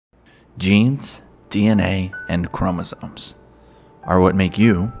Genes, DNA, and chromosomes are what make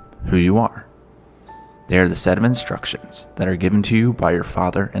you who you are. They are the set of instructions that are given to you by your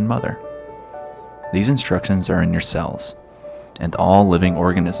father and mother. These instructions are in your cells, and all living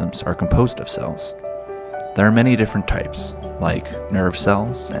organisms are composed of cells. There are many different types, like nerve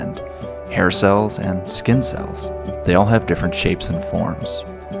cells and hair cells and skin cells. They all have different shapes and forms,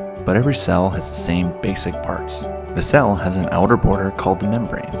 but every cell has the same basic parts. The cell has an outer border called the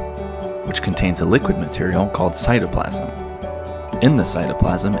membrane, which contains a liquid material called cytoplasm. In the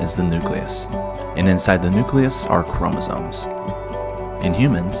cytoplasm is the nucleus, and inside the nucleus are chromosomes. In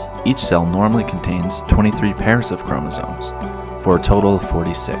humans, each cell normally contains 23 pairs of chromosomes, for a total of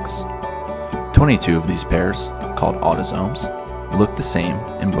 46. 22 of these pairs, called autosomes, look the same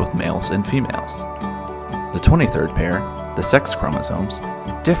in both males and females. The 23rd pair, the sex chromosomes,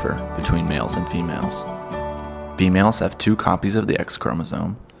 differ between males and females. Females have 2 copies of the X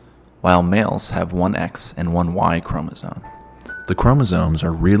chromosome, while males have one X and one Y chromosome. The chromosomes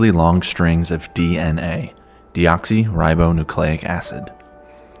are really long strings of DNA, deoxyribonucleic acid.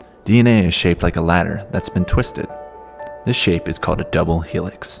 DNA is shaped like a ladder that's been twisted. This shape is called a double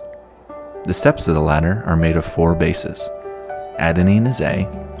helix. The steps of the ladder are made of 4 bases. Adenine is A,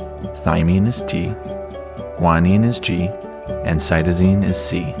 thymine is T, guanine is G, and cytosine is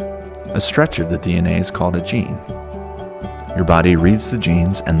C. A stretch of the DNA is called a gene. Your body reads the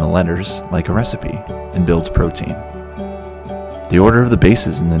genes and the letters like a recipe and builds protein. The order of the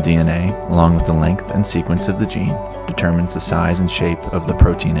bases in the DNA, along with the length and sequence of the gene, determines the size and shape of the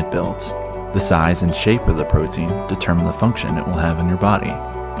protein it builds. The size and shape of the protein determine the function it will have in your body.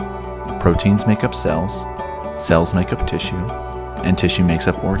 Proteins make up cells, cells make up tissue, and tissue makes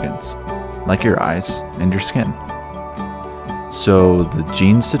up organs, like your eyes and your skin. So the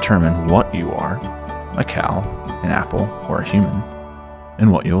genes determine what you are, a cow, an apple, or a human,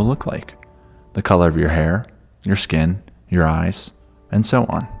 and what you will look like, the color of your hair, your skin, your eyes, and so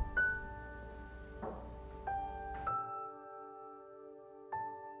on.